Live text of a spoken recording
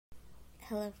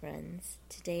Hello friends,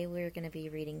 today we're going to be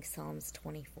reading Psalms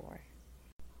 24.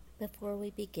 Before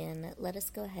we begin, let us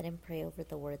go ahead and pray over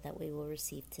the word that we will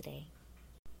receive today.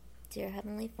 Dear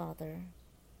Heavenly Father,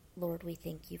 Lord, we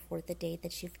thank you for the day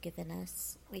that you've given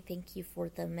us. We thank you for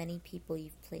the many people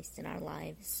you've placed in our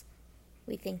lives.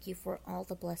 We thank you for all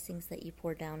the blessings that you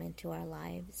pour down into our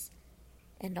lives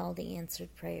and all the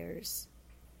answered prayers.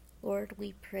 Lord,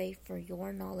 we pray for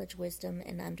your knowledge, wisdom,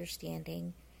 and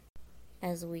understanding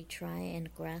as we try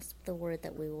and grasp the word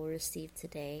that we will receive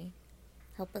today.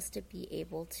 Help us to be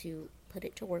able to put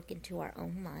it to work into our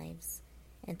own lives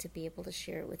and to be able to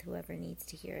share it with whoever needs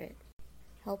to hear it.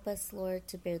 Help us, Lord,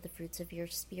 to bear the fruits of your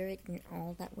Spirit in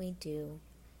all that we do,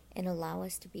 and allow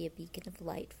us to be a beacon of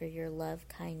light for your love,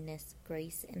 kindness,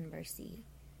 grace, and mercy.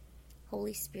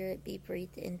 Holy Spirit, be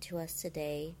breathed into us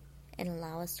today and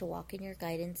allow us to walk in your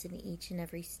guidance in each and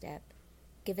every step.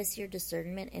 Give us your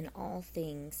discernment in all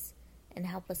things and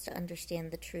help us to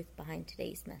understand the truth behind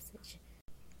today's message.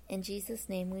 In Jesus'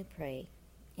 name we pray.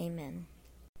 Amen.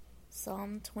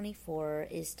 Psalm 24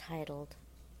 is titled,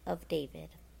 Of David,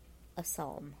 a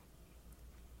Psalm.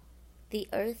 The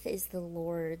earth is the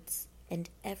Lord's and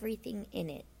everything in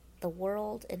it, the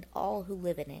world and all who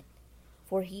live in it.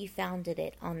 For he founded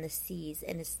it on the seas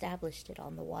and established it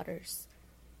on the waters.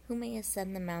 Who may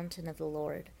ascend the mountain of the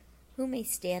Lord? Who may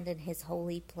stand in his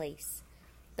holy place?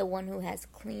 The one who has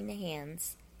clean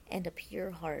hands and a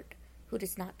pure heart, who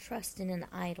does not trust in an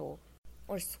idol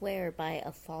or swear by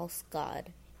a false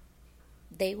god.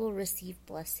 They will receive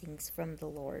blessings from the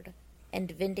Lord and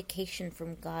vindication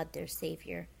from God their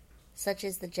Savior. Such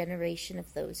is the generation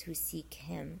of those who seek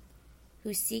him,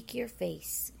 who seek your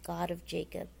face, God of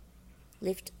Jacob.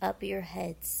 Lift up your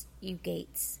heads, you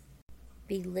gates.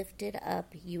 Be lifted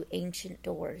up, you ancient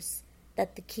doors,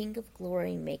 that the King of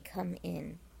glory may come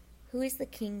in. Who is the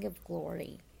King of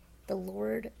glory? The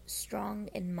Lord strong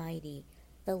and mighty,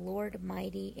 the Lord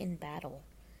mighty in battle.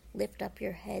 Lift up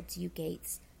your heads, you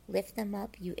gates. Lift them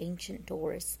up, you ancient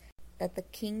doors, that the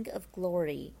King of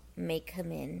glory may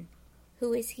come in.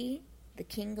 Who is he? The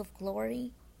King of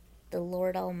glory? The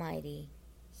Lord Almighty.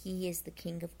 He is the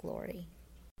King of glory.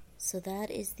 So that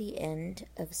is the end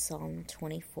of Psalm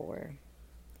 24.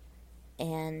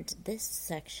 And this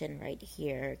section right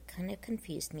here kind of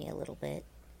confused me a little bit.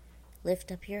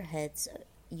 Lift up your heads,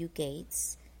 you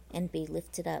gates, and be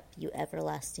lifted up, you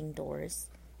everlasting doors,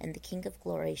 and the King of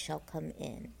glory shall come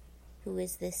in. Who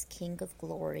is this King of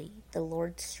glory? The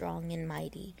Lord strong and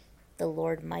mighty, the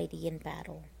Lord mighty in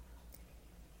battle.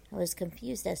 I was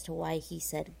confused as to why he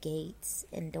said gates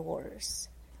and doors.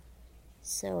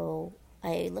 So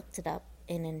I looked it up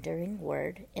in Enduring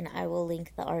Word, and I will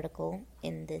link the article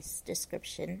in this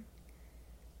description.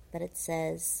 But it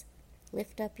says,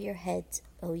 Lift up your heads,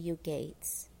 O you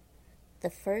gates. The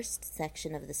first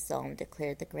section of the psalm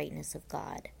declared the greatness of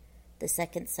God. The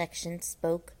second section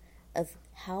spoke of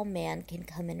how man can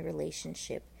come in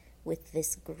relationship with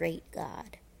this great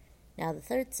God. Now the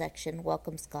third section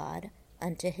welcomes God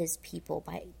unto his people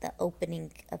by the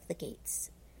opening of the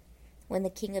gates. When the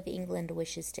King of England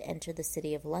wishes to enter the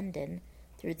city of London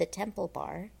through the Temple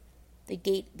Bar, the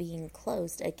gate being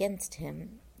closed against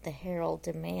him, the herald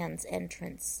demands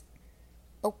entrance.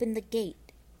 Open the gate.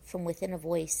 From within a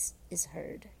voice is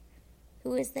heard.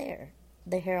 Who is there?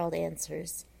 The herald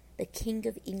answers, the King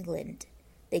of England.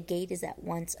 The gate is at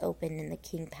once opened and the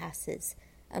king passes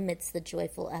amidst the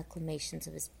joyful acclamations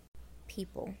of his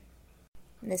people.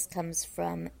 And this comes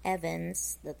from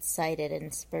Evans, that's cited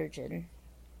in Spurgeon.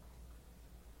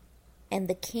 And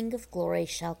the King of glory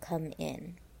shall come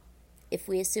in. If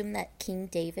we assume that King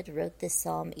David wrote this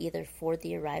psalm either for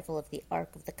the arrival of the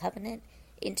Ark of the Covenant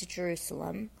into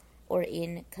Jerusalem or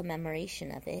in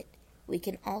commemoration of it, we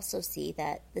can also see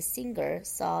that the singer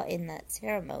saw in that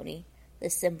ceremony the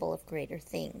symbol of greater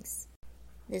things.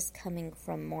 This coming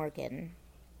from Morgan.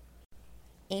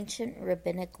 Ancient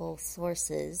rabbinical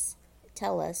sources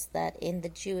tell us that in the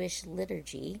Jewish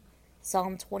liturgy,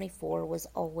 Psalm 24 was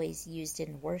always used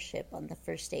in worship on the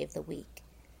first day of the week.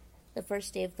 The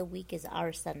first day of the week is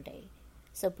our Sunday.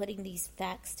 So putting these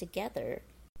facts together,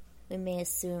 we may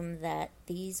assume that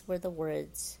these were the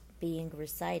words being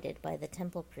recited by the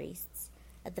temple priests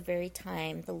at the very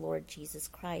time the Lord Jesus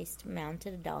Christ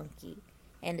mounted a donkey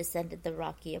and ascended the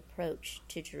rocky approach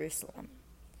to Jerusalem.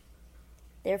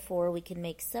 Therefore, we can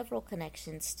make several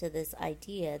connections to this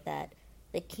idea that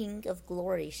the King of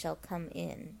glory shall come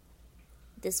in.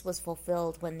 This was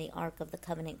fulfilled when the Ark of the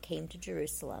Covenant came to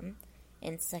Jerusalem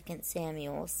in 2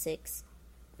 Samuel 6,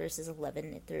 verses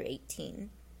 11 through 18.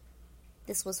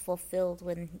 This was fulfilled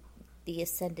when the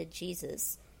ascended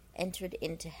Jesus entered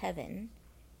into heaven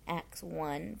Acts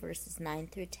 1, verses 9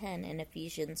 through 10, and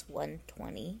Ephesians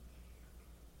 1:20.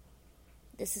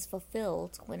 This is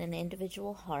fulfilled when an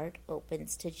individual heart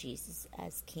opens to Jesus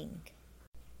as King.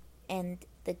 And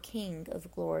the King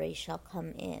of glory shall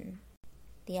come in.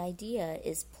 The idea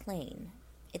is plain.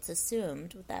 It's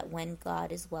assumed that when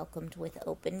God is welcomed with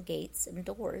open gates and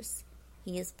doors,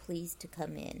 he is pleased to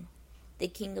come in. The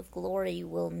King of glory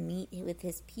will meet with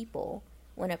his people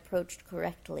when approached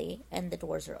correctly and the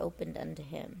doors are opened unto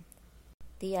him.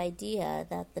 The idea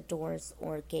that the doors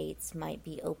or gates might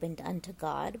be opened unto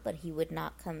God, but he would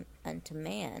not come unto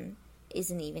man,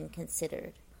 isn't even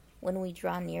considered. When we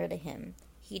draw near to him,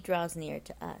 he draws near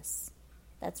to us.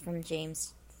 That's from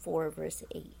James 4, verse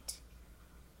 8.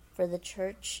 For the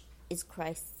church is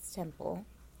Christ's temple,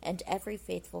 and every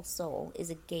faithful soul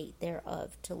is a gate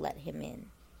thereof to let him in,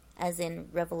 as in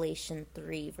Revelation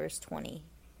 3, verse 20.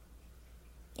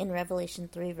 In Revelation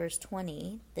 3, verse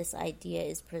 20, this idea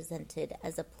is presented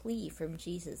as a plea from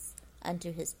Jesus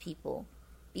unto his people.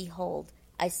 Behold,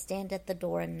 I stand at the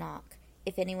door and knock.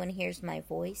 If anyone hears my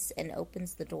voice and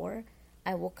opens the door,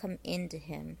 I will come in to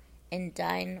him and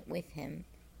dine with him,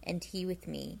 and he with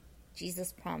me.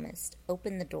 Jesus promised,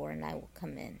 open the door and I will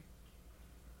come in.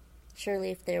 Surely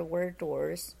if there were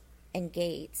doors and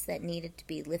gates that needed to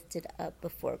be lifted up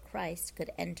before Christ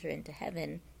could enter into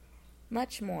heaven,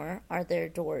 much more are there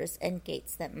doors and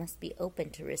gates that must be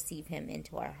opened to receive him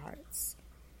into our hearts.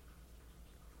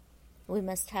 We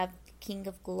must have the King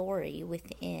of glory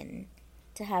within.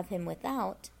 To have him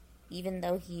without, even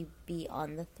though he be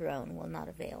on the throne, will not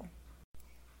avail.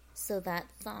 So that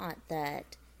thought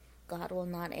that God will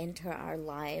not enter our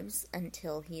lives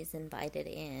until he is invited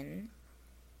in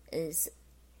is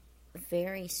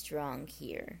very strong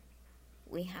here.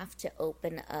 We have to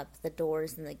open up the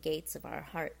doors and the gates of our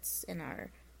hearts and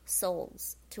our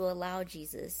souls to allow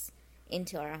Jesus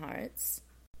into our hearts.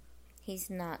 He's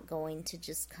not going to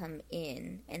just come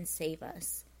in and save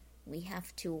us. We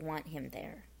have to want him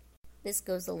there. This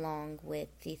goes along with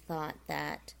the thought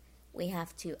that we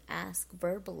have to ask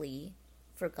verbally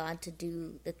for God to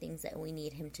do the things that we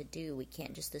need him to do. We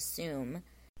can't just assume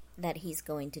that he's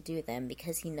going to do them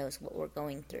because he knows what we're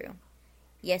going through.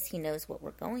 Yes, he knows what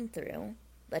we're going through,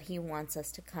 but he wants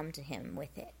us to come to him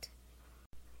with it.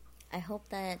 I hope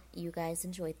that you guys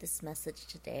enjoyed this message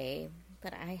today,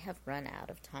 but I have run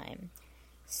out of time.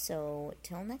 So,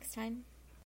 till next time.